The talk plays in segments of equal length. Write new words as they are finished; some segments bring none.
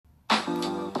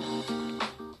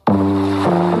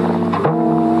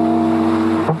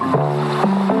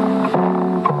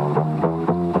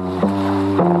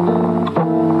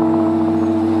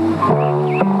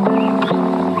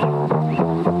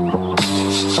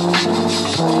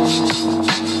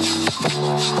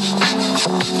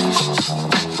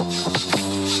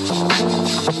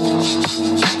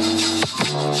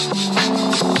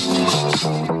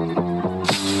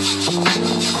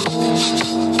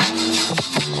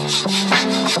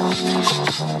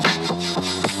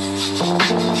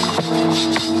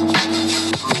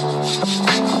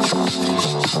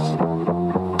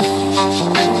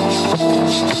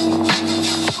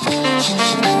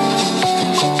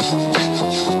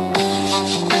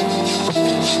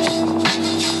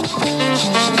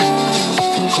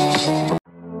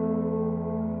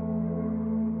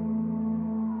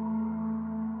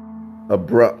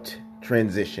Abrupt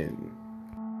transition.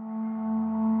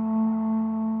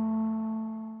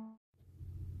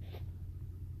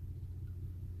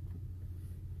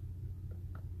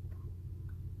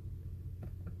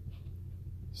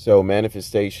 So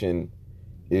manifestation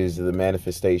is the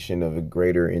manifestation of a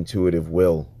greater intuitive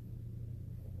will.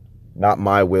 Not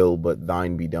my will, but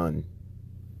thine be done.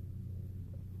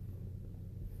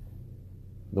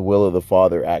 The will of the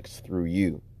Father acts through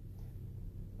you.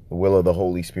 The will of the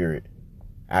Holy Spirit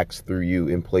acts through you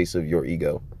in place of your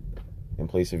ego, in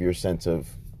place of your sense of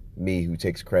me who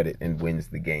takes credit and wins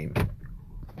the game.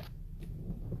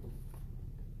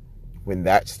 When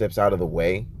that steps out of the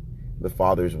way, the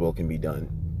Father's will can be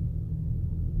done.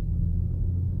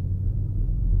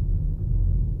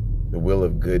 The will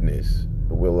of goodness,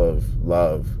 the will of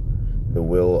love, the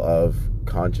will of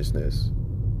consciousness,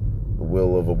 the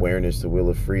will of awareness, the will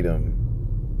of freedom,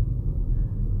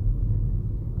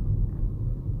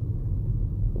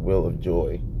 the will of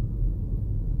joy.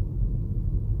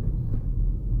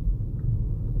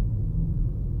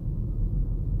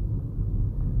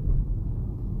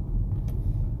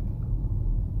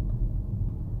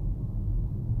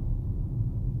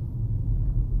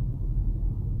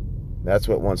 That's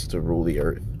what wants to rule the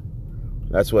earth.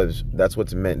 That's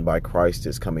what's meant by Christ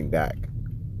is coming back.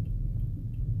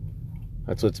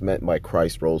 That's what's meant by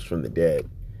Christ rose from the dead.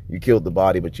 You killed the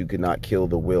body, but you could not kill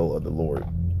the will of the Lord.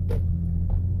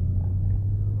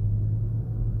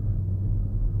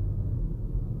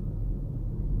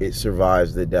 It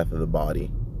survives the death of the body.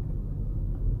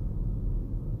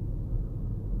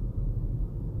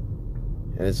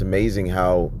 And it's amazing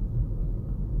how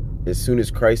as soon as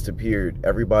Christ appeared,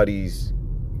 everybody's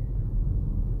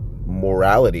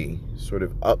morality sort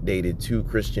of updated to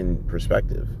Christian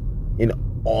perspective in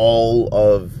all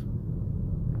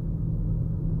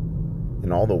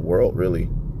the world, really,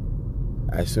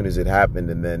 as soon as it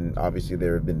happened. And then obviously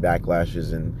there have been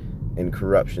backlashes and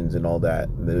corruptions and all that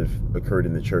have occurred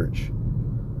in the church.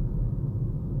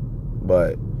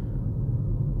 But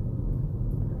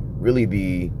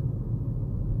really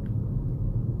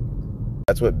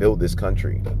that's what built this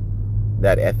country.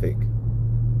 That ethic,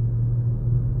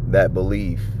 that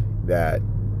belief, that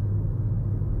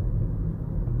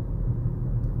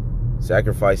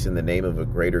sacrifice in the name of a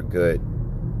greater good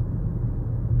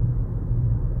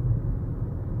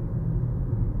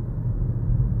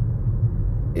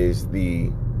is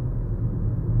the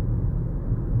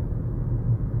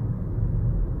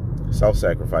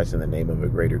self-sacrifice in the name of a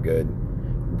greater good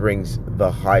brings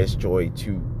the highest joy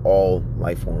to all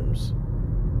life forms.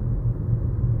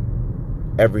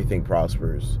 Everything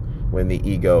prospers when the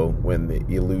ego, when the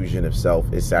illusion of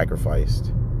self is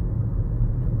sacrificed.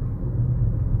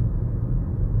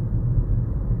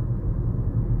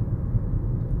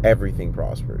 Everything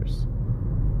prospers.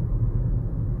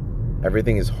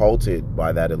 Everything is halted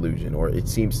by that illusion, or it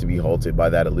seems to be halted by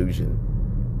that illusion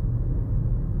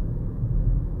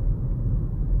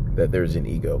that there's an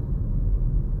ego,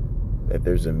 that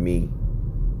there's a me.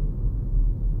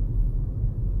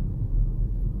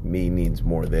 Me needs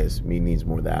more this, me needs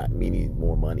more that, me needs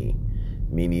more money,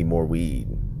 me need more weed,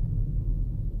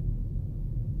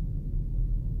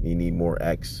 me need more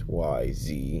X, Y,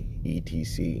 Z,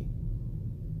 etc.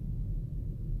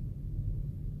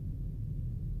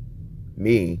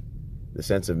 Me, the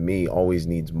sense of me, always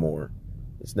needs more.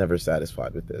 It's never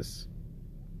satisfied with this.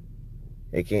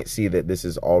 It can't see that this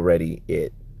is already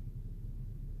it.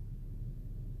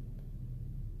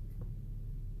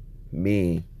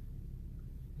 Me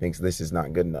thinks this is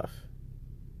not good enough.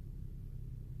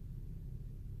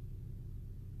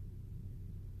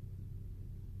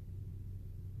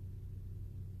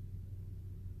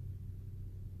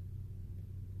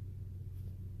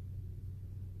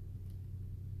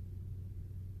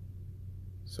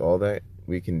 So all that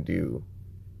we can do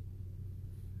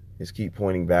is keep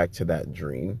pointing back to that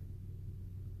dream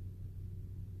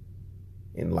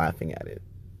and laughing at it.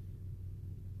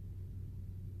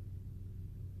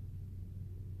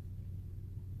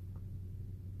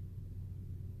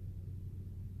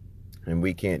 And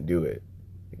we can't do it.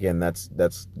 Again, that's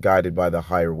guided by the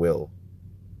higher will,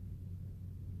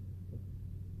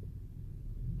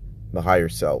 the higher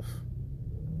self.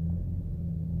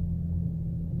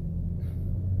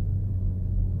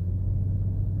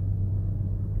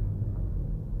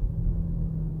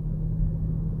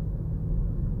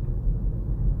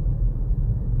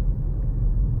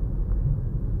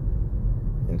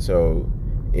 So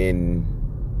in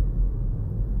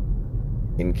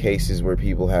cases where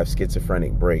people have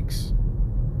schizophrenic breaks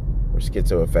or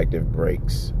schizoaffective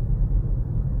breaks,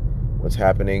 what's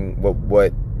happening,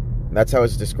 what that's how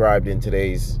it's described in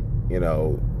today's,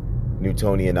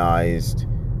 Newtonianized,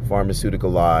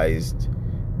 pharmaceuticalized,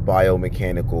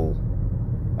 biomechanical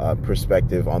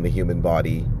perspective on the human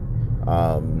body,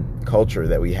 culture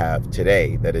that we have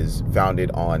today, that is founded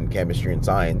on chemistry and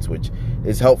science, which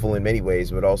is helpful in many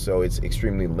ways, but also it's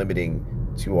extremely limiting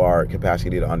to our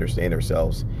capacity to understand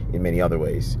ourselves in many other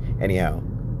ways. Anyhow,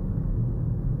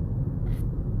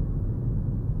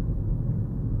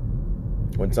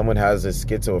 when someone has a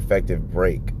schizoaffective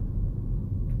break,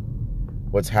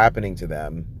 what's happening to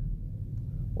them,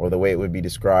 or the way it would be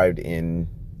described in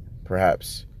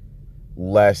perhaps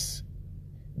less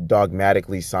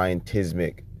dogmatically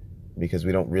scientismic, because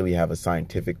we don't really have a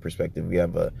scientific perspective. We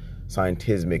have a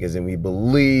scientismic, as in we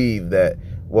believe that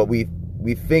what we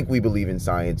think we believe in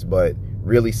science, but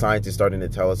really science is starting to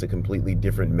tell us a completely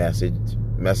different message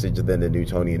than the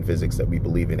Newtonian physics that we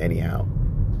believe in anyhow.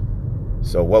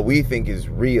 So what we think is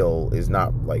real is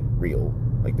not like real.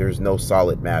 Like there's no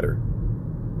solid matter.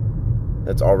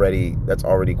 That's already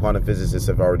quantum physicists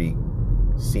have already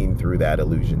seen through that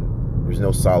illusion. There's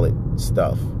no solid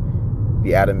stuff.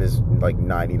 The atom is like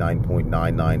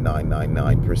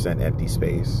 99.99999% empty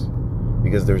space,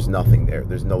 because there's nothing there.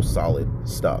 There's no solid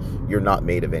stuff. You're not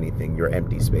made of anything. You're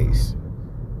empty space.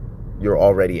 You're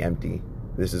already empty.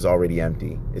 This is already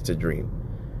empty. It's a dream.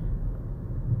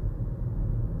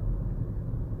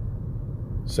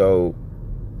 So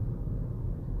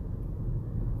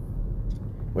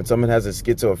when someone has a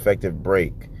schizoaffective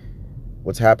break,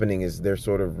 what's happening is they're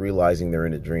sort of realizing they're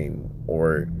in a dream,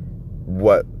 or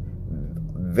what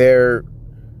their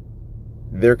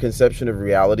conception of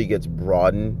reality gets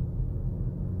broadened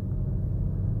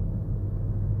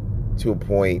to a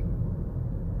point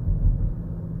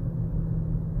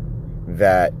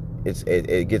that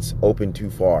it gets open too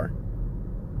far.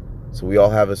 So we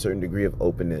all have a certain degree of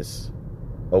openness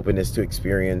to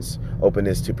experience,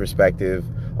 openness to perspective,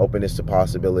 openness to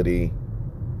possibility.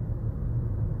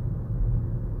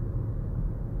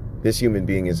 This human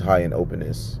being is high in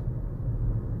openness,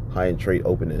 high in trait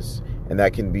openness, and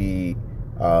that can be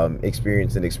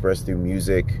experienced and expressed through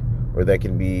music, or that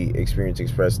can be experienced,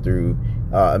 expressed through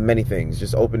many things.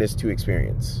 Just openness to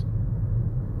experience,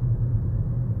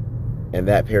 and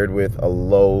that paired with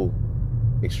a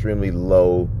extremely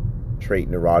low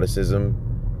trait neuroticism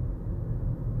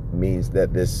means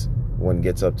that this one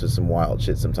gets up to some wild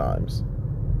shit sometimes.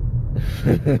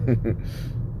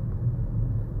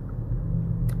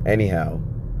 Anyhow,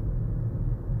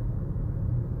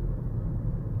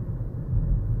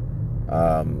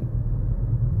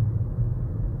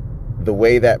 the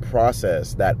way that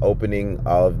process, that opening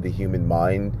of the human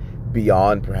mind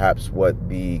beyond perhaps what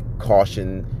the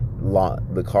caution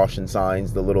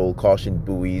signs, the little caution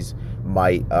buoys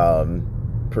might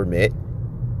permit.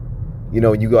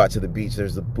 When you go out to the beach,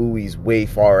 there's the buoys way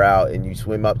far out, and you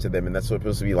swim up to them, and that's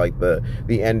supposed to be like the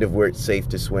end of where it's safe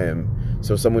to swim.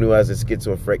 So someone who has a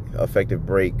schizoaffective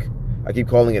break, I keep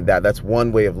calling it that. That's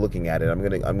one way of looking at it. I'm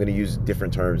gonna use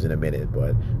different terms in a minute,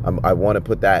 but I want to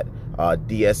put that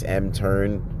DSM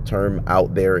term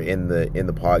out there in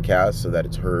the podcast, so that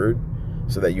it's heard,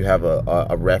 so that you have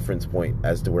a reference point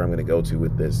as to where I'm going to go to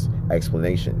with this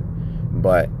explanation.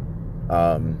 But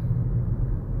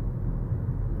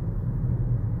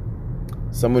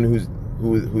someone who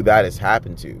that has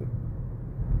happened to,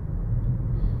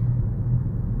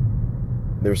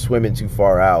 they're swimming too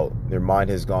far out. Their mind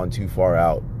has gone too far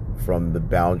out from the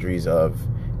boundaries of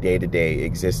day-to-day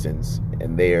existence,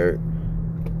 and they're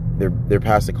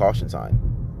past the caution sign.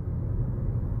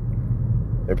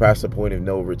 They're past the point of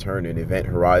no return, an event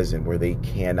horizon where they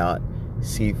cannot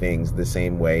see things the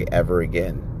same way ever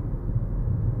again.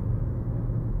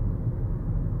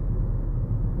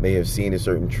 They have seen a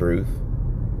certain truth,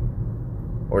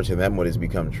 or to them what has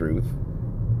become truth,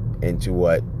 and to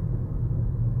what,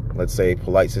 let's say,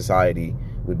 polite society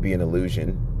would be an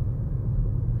illusion.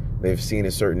 They've seen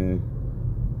a certain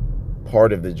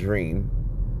part of the dream,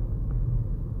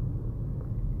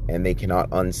 and they cannot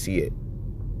unsee it.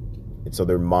 And so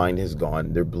their mind has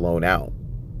gone, they're blown out.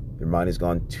 Their mind has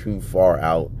gone too far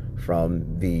out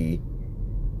from the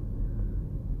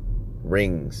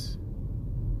rings.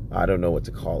 I don't know what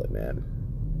to call it, man.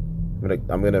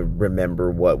 I'm gonna remember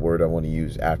what word I want to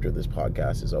use after this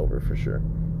podcast is over, for sure.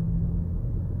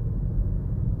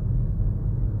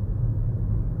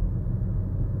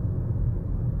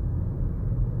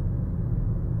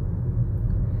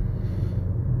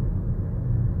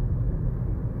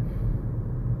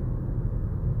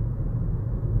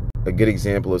 A good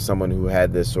example of someone who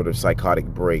had this sort of psychotic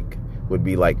break would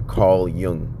be like Carl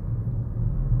Jung.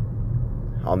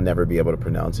 I'll never be able to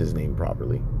pronounce his name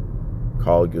properly.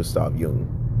 Carl Gustav Jung.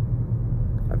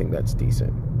 I think that's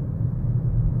decent.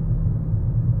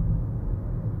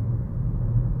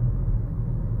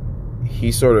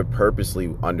 He sort of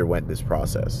purposely underwent this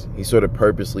process. He sort of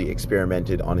purposely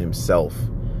experimented on himself,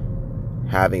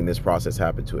 having this process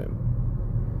happen to him.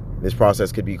 This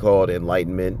process could be called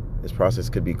enlightenment. This process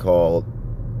could be called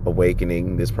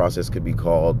awakening. This process could be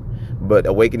called, but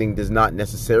awakening does not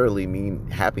necessarily mean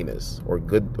happiness or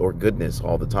goodness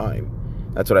all the time.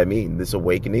 That's what I mean. This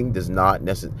awakening does not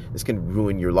necessarily, this can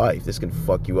ruin your life. This can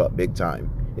fuck you up big time.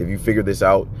 If you figure this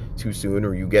out too soon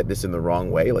or you get this in the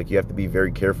wrong way, like, you have to be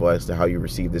very careful as to how you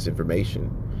receive this information.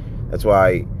 That's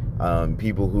why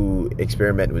people who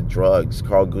experiment with drugs,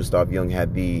 Carl Gustav Jung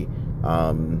had the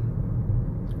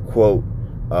quote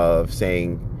of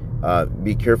saying,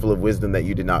 be careful of wisdom that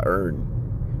you did not earn.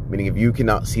 Meaning, if you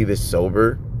cannot see this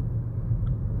sober,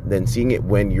 then seeing it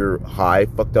when you're high,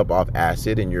 fucked up off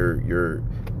acid, and your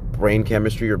brain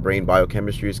chemistry or brain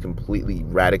biochemistry is completely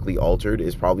radically altered,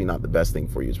 is probably not the best thing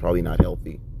for you. It's probably not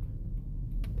healthy.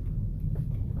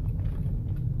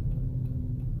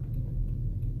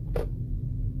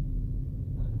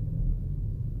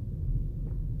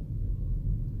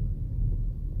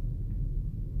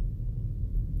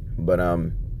 But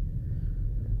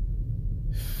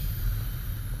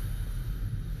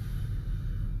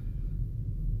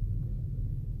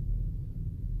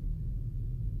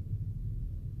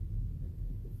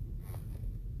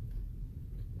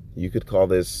you could call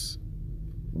this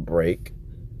break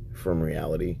from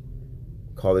reality.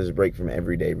 Call this break from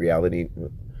everyday reality,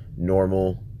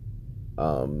 normal,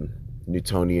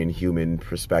 Newtonian human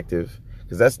perspective.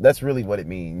 Because that's really what it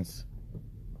means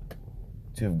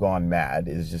to have gone mad,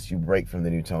 is just you break from the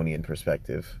Newtonian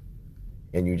perspective.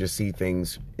 And you just see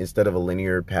things, instead of a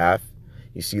linear path,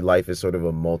 you see life as sort of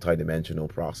a multidimensional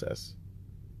process,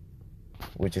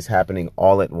 which is happening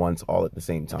all at once, all at the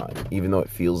same time. Even though it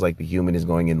feels like the human is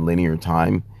going in linear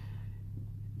time,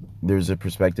 there's a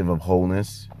perspective of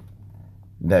wholeness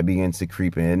that begins to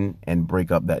creep in and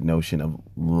break up that notion of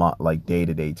like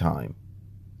day-to-day time.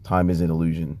 Time is an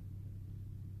illusion.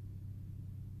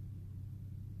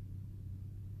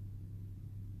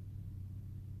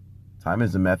 Time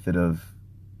is a method of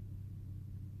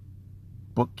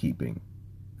bookkeeping.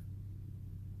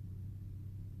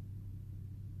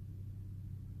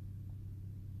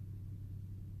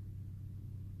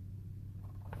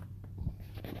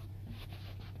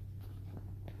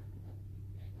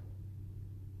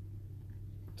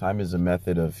 Time is a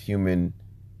method of human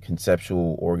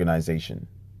conceptual organization.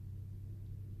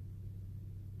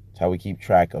 It's how we keep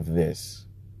track of this.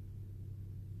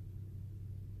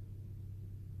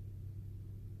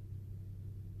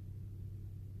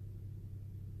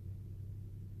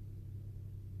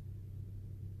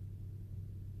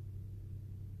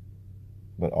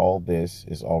 But all this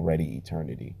is already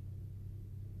eternity.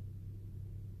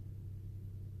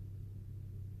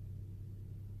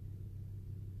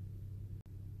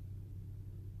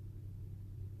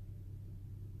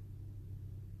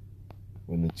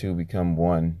 When the two become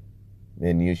one,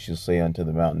 then you shall say unto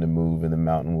the mountain to move, and the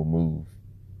mountain will move.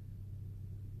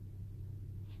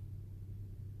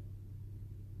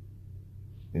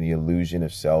 And the illusion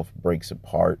of self breaks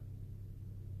apart.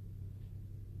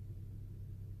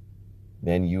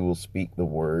 Then you will speak the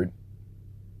word.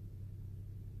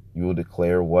 You will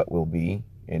declare what will be,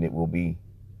 and it will be.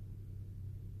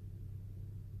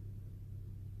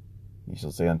 You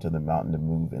shall say unto the mountain to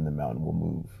move, and the mountain will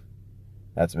move.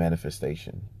 That's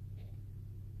manifestation.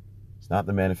 It's not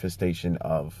the manifestation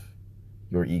of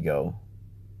your ego,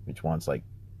 which wants like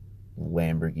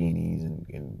Lamborghinis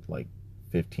and like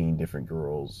 15 different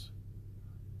girls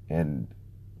and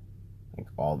like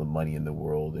all the money in the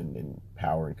world and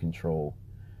power and control.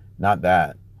 Not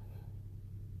that.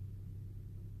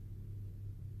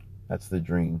 That's the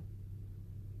dream.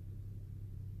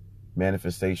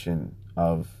 Manifestation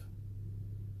of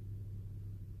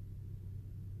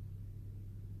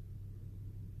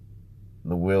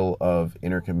the will of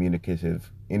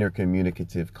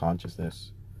intercommunicative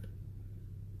consciousness.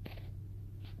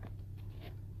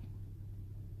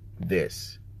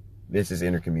 This is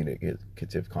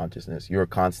intercommunicative consciousness. You're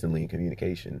constantly in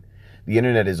communication. The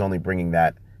internet is only bringing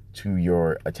that to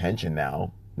your attention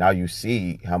now. Now you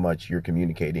see how much you're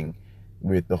communicating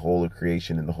with the whole of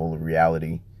creation and the whole of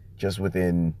reality, just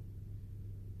within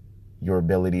your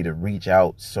ability to reach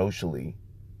out socially,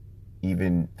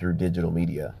 even through digital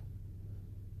media.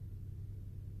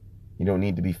 You don't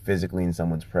need to be physically in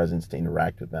someone's presence to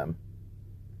interact with them.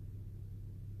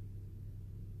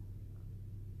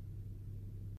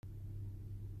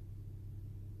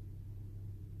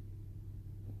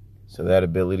 So that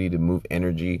ability to move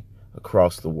energy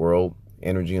across the world,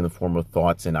 energy in the form of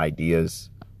thoughts and ideas,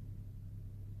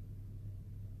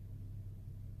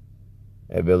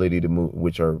 ability to move,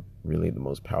 which are really the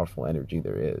most powerful energy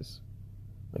there is.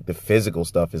 Like the physical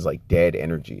stuff is like dead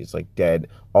energy. It's like dead,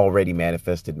 already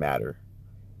manifested matter.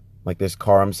 Like this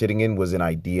car I'm sitting in was an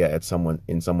idea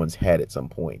in someone's head at some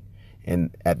point.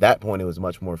 And at that point, it was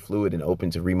much more fluid and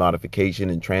open to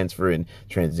remodification and transfer and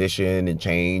transition and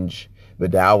change.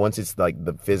 But now, once it's like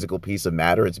the physical piece of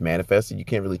matter, it's manifested, you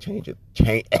can't really change it.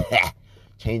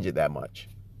 Change it that much.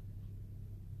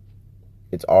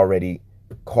 It's already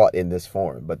caught in this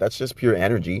form. But that's just pure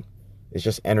energy. It's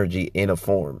just energy in a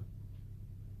form.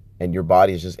 And your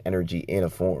body is just energy in a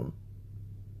form.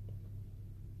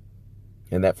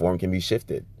 And that form can be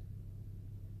shifted.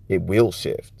 It will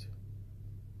shift.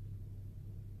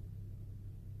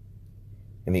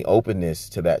 And the openness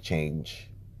to that change,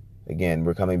 again,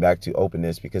 we're coming back to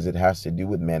openness because it has to do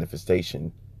with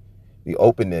manifestation. The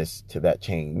openness to that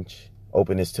change,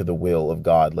 openness to the will of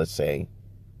God, let's say.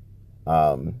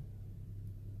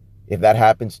 If that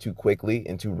happens too quickly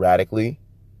and too radically,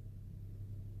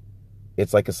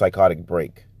 it's like a psychotic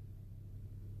break.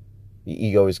 The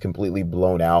ego is completely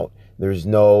blown out. There's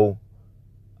no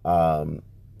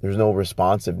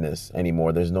responsiveness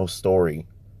anymore. There's no story.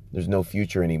 There's no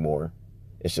future anymore.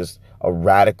 It's just a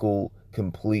radical,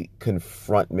 complete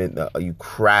confrontment. You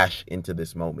crash into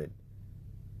this moment.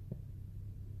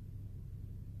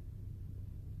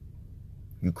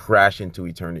 You crash into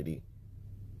eternity.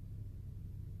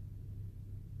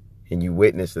 And you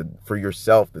witness that for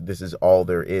yourself that this is all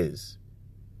there is.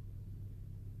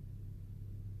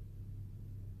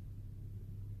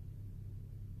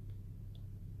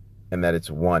 And that it's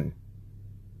one.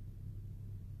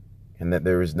 And that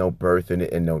there is no birth in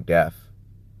it and no death.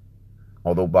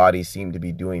 Although bodies seem to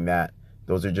be doing that,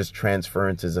 those are just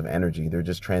transferences of energy. They're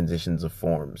just transitions of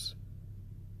forms.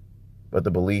 But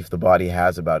the belief the body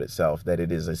has about itself, that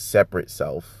it is a separate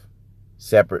self,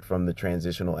 separate from the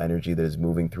transitional energy that is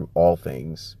moving through all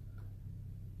things,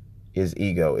 is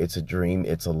ego. It's a dream.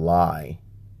 It's a lie.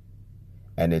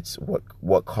 And it's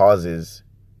what causes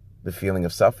the feeling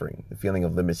of suffering, the feeling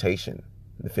of limitation,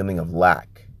 the feeling of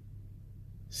lack.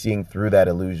 Seeing through that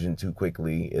illusion too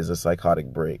quickly is a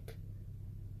psychotic break.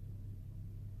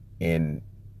 In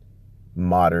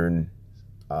modern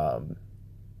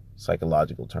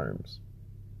psychological terms.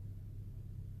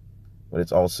 But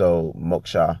it's also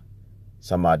moksha,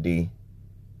 samadhi,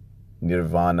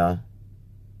 nirvana,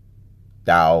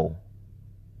 Tao.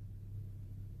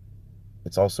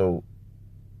 It's also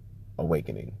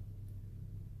awakening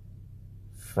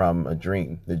from a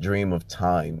dream, the dream of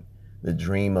time, the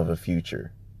dream of a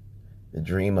future, the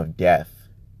dream of death.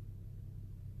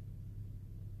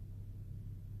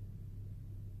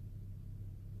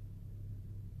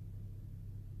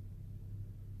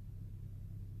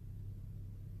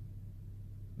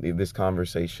 Leave this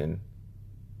conversation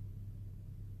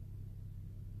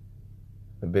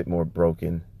a bit more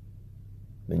broken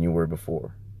than you were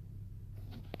before.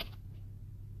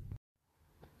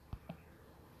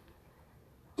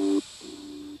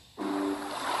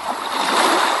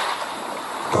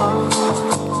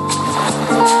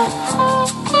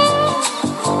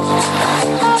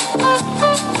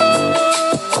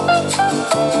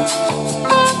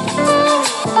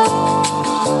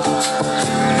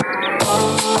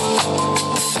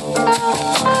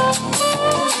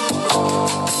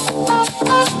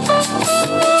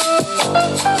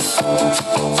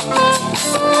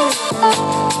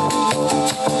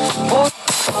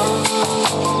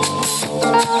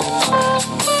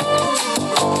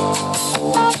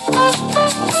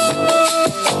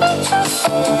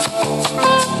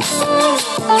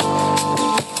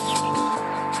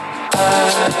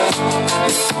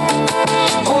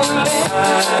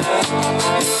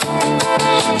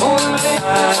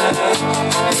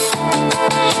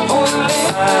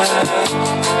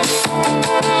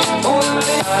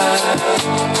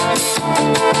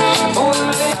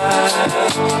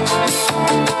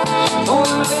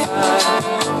 Only